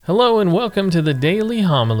Hello and welcome to the Daily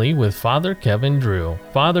Homily with Father Kevin Drew.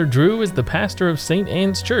 Father Drew is the pastor of St.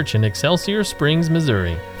 Anne's Church in Excelsior Springs,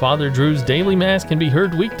 Missouri. Father Drew's daily mass can be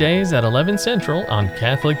heard weekdays at 11 Central on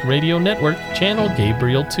Catholic Radio Network, channel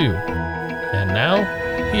Gabriel 2. And now,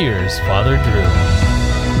 here's Father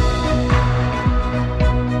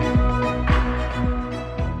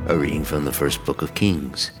Drew. A reading from the first book of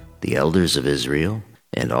Kings. The elders of Israel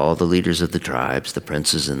and all the leaders of the tribes, the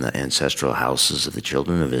princes and the ancestral houses of the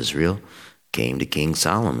children of Israel, came to King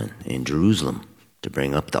Solomon in Jerusalem to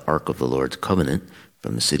bring up the ark of the Lord's covenant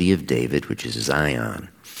from the city of David, which is Zion.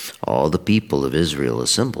 All the people of Israel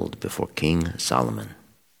assembled before King Solomon.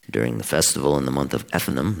 During the festival in the month of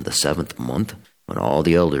Ethanim, the 7th month, when all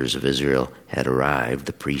the elders of Israel had arrived,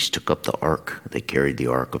 the priests took up the ark. They carried the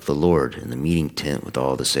ark of the Lord in the meeting tent with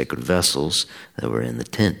all the sacred vessels that were in the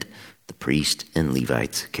tent. The priests and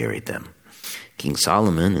Levites carried them. King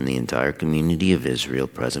Solomon and the entire community of Israel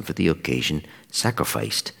present for the occasion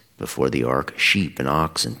sacrificed before the ark sheep and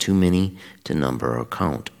oxen, too many to number or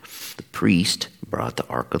count. The priest brought the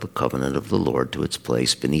ark of the covenant of the Lord to its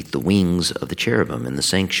place beneath the wings of the cherubim in the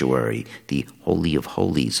sanctuary, the Holy of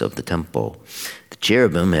Holies of the temple. The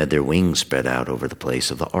cherubim had their wings spread out over the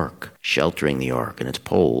place of the ark, sheltering the ark and its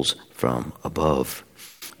poles from above.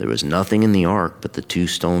 There was nothing in the ark but the 2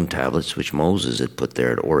 stone tablets which Moses had put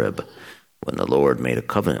there at Oreb, when the Lord made a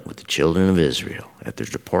covenant with the children of Israel at their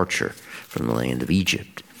departure from the land of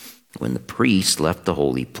Egypt. When the priests left the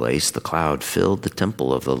holy place, the cloud filled the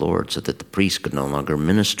temple of the Lord, so that the priests could no longer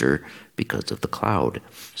minister because of the cloud,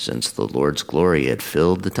 since the Lord's glory had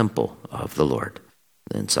filled the temple of the Lord.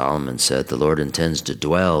 Then Solomon said, "The Lord intends to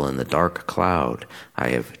dwell in the dark cloud. I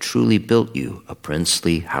have truly built you a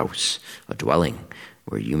princely house, a dwelling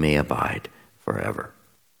where you may abide forever."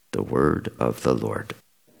 The word of the Lord.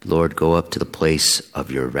 Lord, go up to the place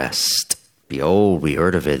of your rest. Behold, we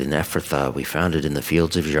heard of it in Ephrathah. We found it in the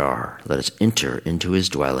fields of Jaar. Let us enter into his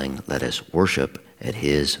dwelling. Let us worship at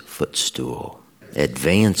his footstool.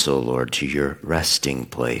 Advance, O Lord, to your resting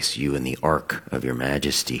place, you in the ark of your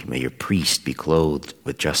majesty. May your priest be clothed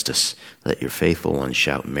with justice. Let your faithful ones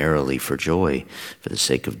shout merrily for joy. For the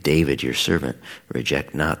sake of David, your servant,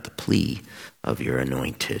 reject not the plea of your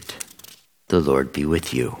anointed. The Lord be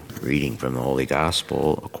with you. Reading from the Holy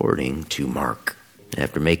Gospel according to Mark.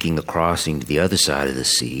 After making the crossing to the other side of the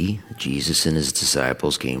sea, Jesus and his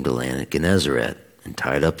disciples came to land at Gennesaret and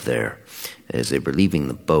tied up there. As they were leaving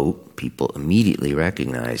the boat, people immediately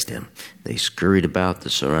recognized him. They scurried about the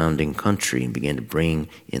surrounding country and began to bring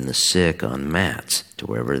in the sick on mats to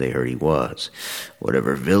wherever they heard he was.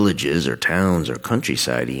 Whatever villages or towns or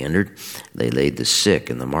countryside he entered, they laid the sick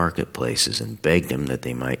in the marketplaces and begged him that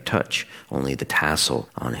they might touch only the tassel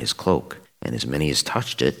on his cloak. And as many as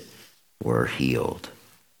touched it were healed.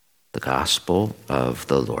 The Gospel of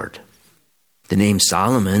the Lord. The name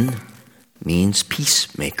Solomon means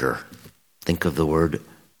peacemaker. Think of the word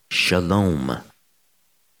shalom.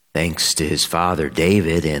 Thanks to his father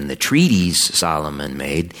David and the treaties Solomon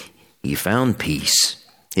made, he found peace.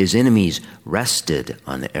 His enemies rested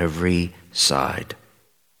on every side.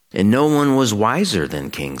 And no one was wiser than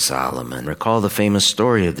King Solomon. Recall the famous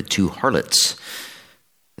story of the 2 harlots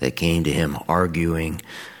that came to him arguing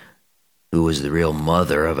who was the real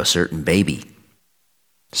mother of a certain baby.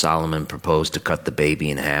 Solomon proposed to cut the baby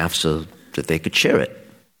in half so that they could share it.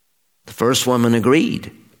 The first woman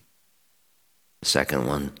agreed. The second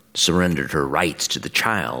one surrendered her rights to the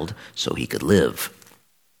child so he could live.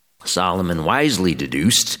 Solomon wisely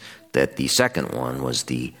deduced that the second one was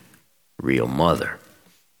the real mother.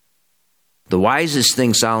 The wisest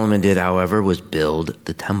thing Solomon did, however, was build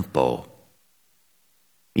the temple.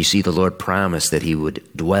 You see, the Lord promised that he would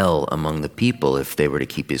dwell among the people if they were to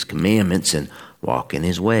keep his commandments and walk in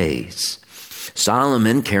his ways.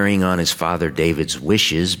 Solomon, carrying on his father David's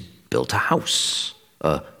wishes, built a house,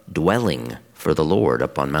 a dwelling for the Lord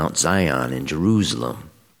up on Mount Zion in Jerusalem.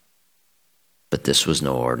 But this was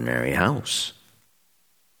no ordinary house.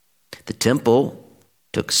 The temple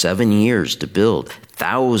took 7 years to build.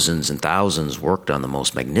 Thousands and thousands worked on the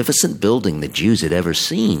most magnificent building the Jews had ever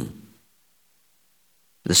seen.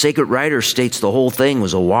 The sacred writer states the whole thing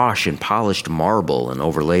was awash in polished marble and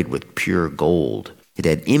overlaid with pure gold. It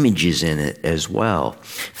had images in it as well.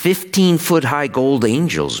 15-foot-high gold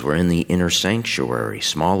angels were in the inner sanctuary.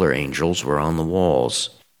 Smaller angels were on the walls.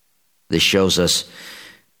 This shows us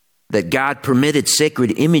that God permitted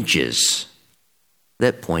sacred images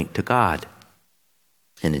that point to God.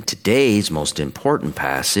 And in today's most important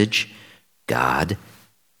passage, God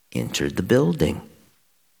entered the building.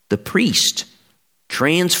 The priest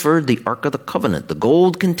transferred the Ark of the Covenant, the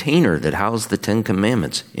gold container that housed the 10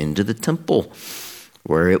 Commandments, into the temple.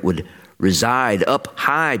 where it would reside up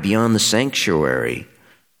high beyond the sanctuary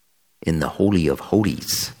in the Holy of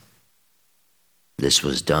Holies. This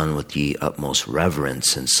was done with the utmost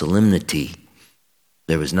reverence and solemnity.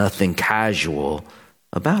 There was nothing casual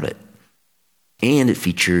about it. And it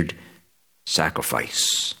featured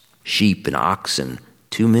sacrifice. Sheep and oxen,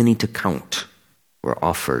 too many to count, were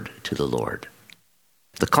offered to the Lord.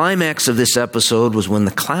 The climax of this episode was when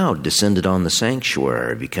the cloud descended on the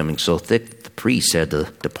sanctuary, becoming so thick that the priests had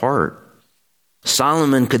to depart.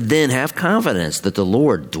 Solomon could then have confidence that the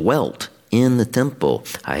Lord dwelt in the temple.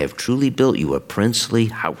 "I have truly built you a princely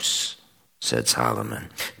house," said Solomon.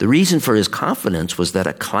 The reason for his confidence was that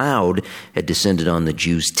a cloud had descended on the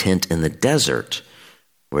Jews' tent in the desert,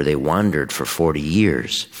 where they wandered for 40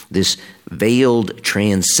 years. This veiled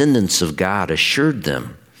transcendence of God assured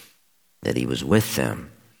them that he was with them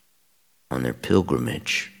on their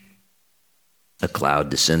pilgrimage. A cloud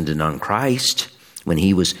descended on Christ when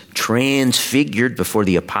he was transfigured before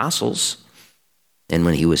the apostles and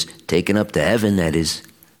when he was taken up to heaven at his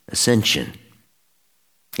ascension.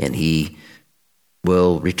 And he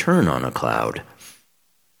will return on a cloud.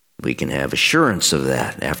 We can have assurance of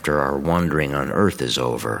that after our wandering on earth is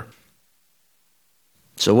over.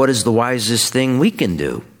 So what is the wisest thing we can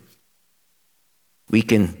do? We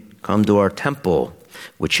can come to our temple,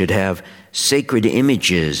 which should have sacred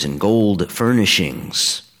images and gold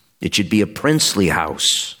furnishings. It should be a princely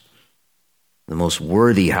house, the most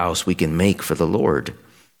worthy house we can make for the Lord.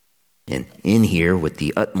 And in here, with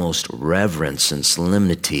the utmost reverence and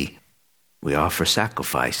solemnity, we offer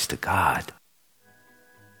sacrifice to God.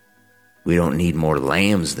 We don't need more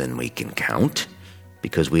lambs than we can count,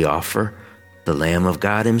 because we offer the Lamb of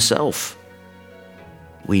God himself.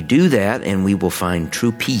 We do that and we will find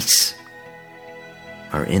true peace.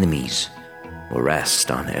 Our enemies will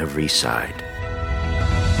rest on every side.